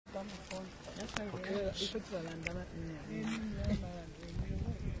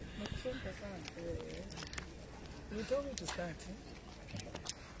You told me to start.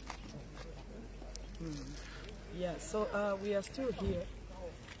 Yeah, so we are still here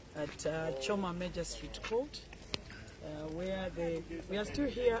at Choma Magistrates Court, we are still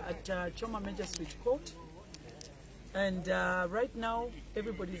here at Choma Magistrates Court, and right now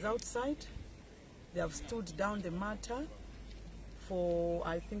everybody's outside. They have stood down the matter for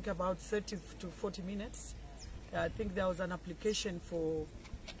I think about 30 to 40 minutes. I think there was an application for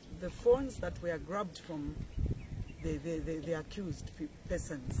the phones that were grabbed from the accused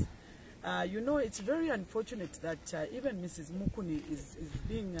persons. You know, it's very unfortunate that even Mrs. Mukuni is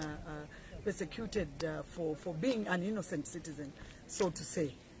being persecuted for being an innocent citizen, so to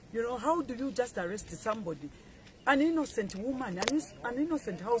say. You know, how do you just arrest somebody, an innocent woman, an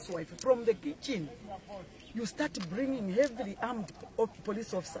innocent housewife, from the kitchen? You start bringing heavily armed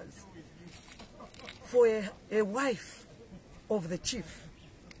police officers for a wife of the chief,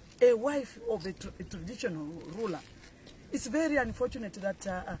 a wife of a traditional ruler. It's very unfortunate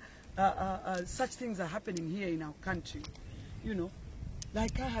that such things are happening here in our country. You know,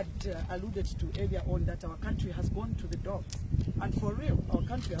 like I had alluded to earlier on, that our country has gone to the dogs. And for real, our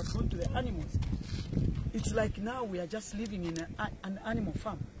country has gone to the animals. It's like now we are just living in an animal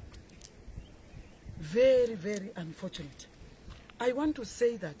farm. Very, very unfortunate. I want to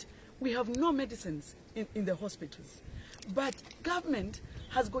say that we have no medicines in the hospitals, but government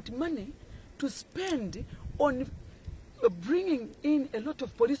has got money to spend on bringing in a lot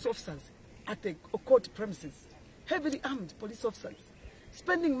of police officers at the court premises, heavily armed police officers,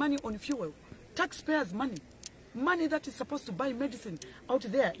 spending money on fuel, taxpayers' money, money that is supposed to buy medicine out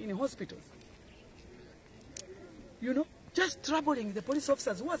there in hospitals. You know, just troubling the police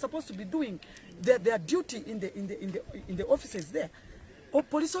officers who are supposed to be doing their duty in the offices there, or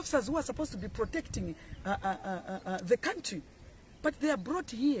police officers who are supposed to be protecting the country, but they are brought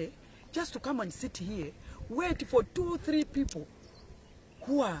here just to come and sit here, wait for 2 or 3 people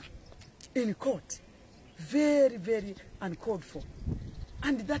who are in court. Very, very uncalled for.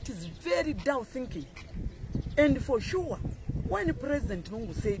 And that is very dull thinking. And for sure, when President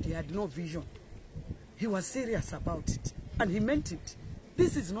Lungu said he had no vision, he was serious about it. And he meant it.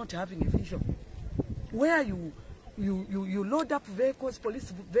 This is not having a vision. Where you load up vehicles,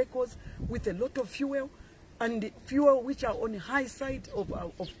 police vehicles, with a lot of fuel, and fuel which are on the high side of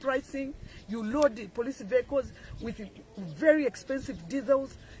pricing. You load the police vehicles with very expensive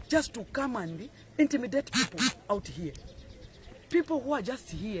diesels just to come and intimidate people out here. People who are just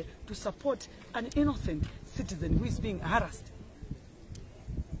here to support an innocent citizen who is being harassed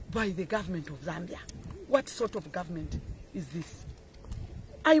by the government of Zambia. What sort of government is this?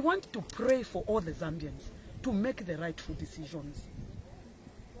 I want to pray for all the Zambians to make the rightful decisions.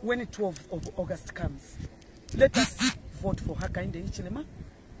 When the 12th of August comes, let us vote for Hakainde Hichilema,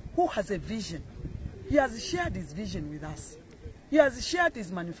 who has a vision. He has shared his vision with us. He has shared his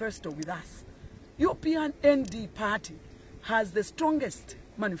manifesto with us. UPND party has the strongest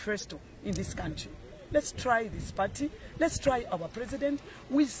manifesto in this country. Let's try this party. Let's try our president.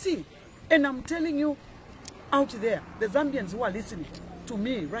 We see, and I'm telling you out there, the Zambians who are listening to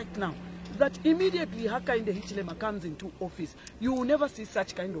me right now, that immediately Hakainde Hichilema comes into office, you will never see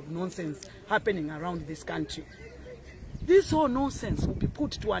such kind of nonsense happening around this country. This whole nonsense will be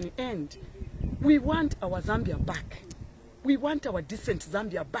put to an end. We want our Zambia back. We want our decent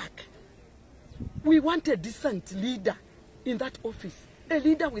Zambia back. We want a decent leader in that office, a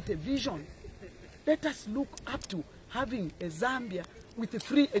leader with a vision. Let us look up to having a Zambia with a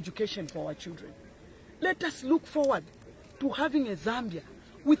free education for our children. Let us look forward to having a Zambia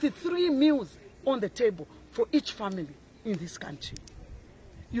with 3 meals on the table for each family in this country.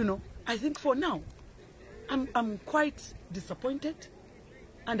 You know, I think for now, I'm quite disappointed,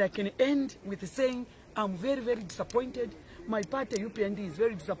 and I can end with saying I'm very, very disappointed. My party, UPND, is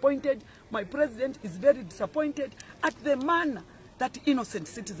very disappointed. My president is very disappointed at the manner that innocent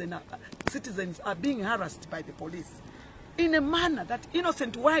citizens are being harassed by the police, in a manner that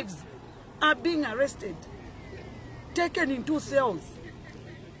innocent wives are being arrested, taken into cells.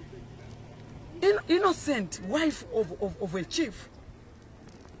 Innocent wife of a chief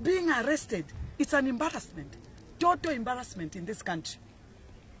being arrested. It's an embarrassment, total embarrassment in this country.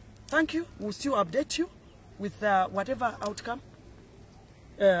 Thank you. We'll still update you with whatever outcome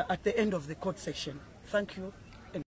at the end of the court session. Thank you.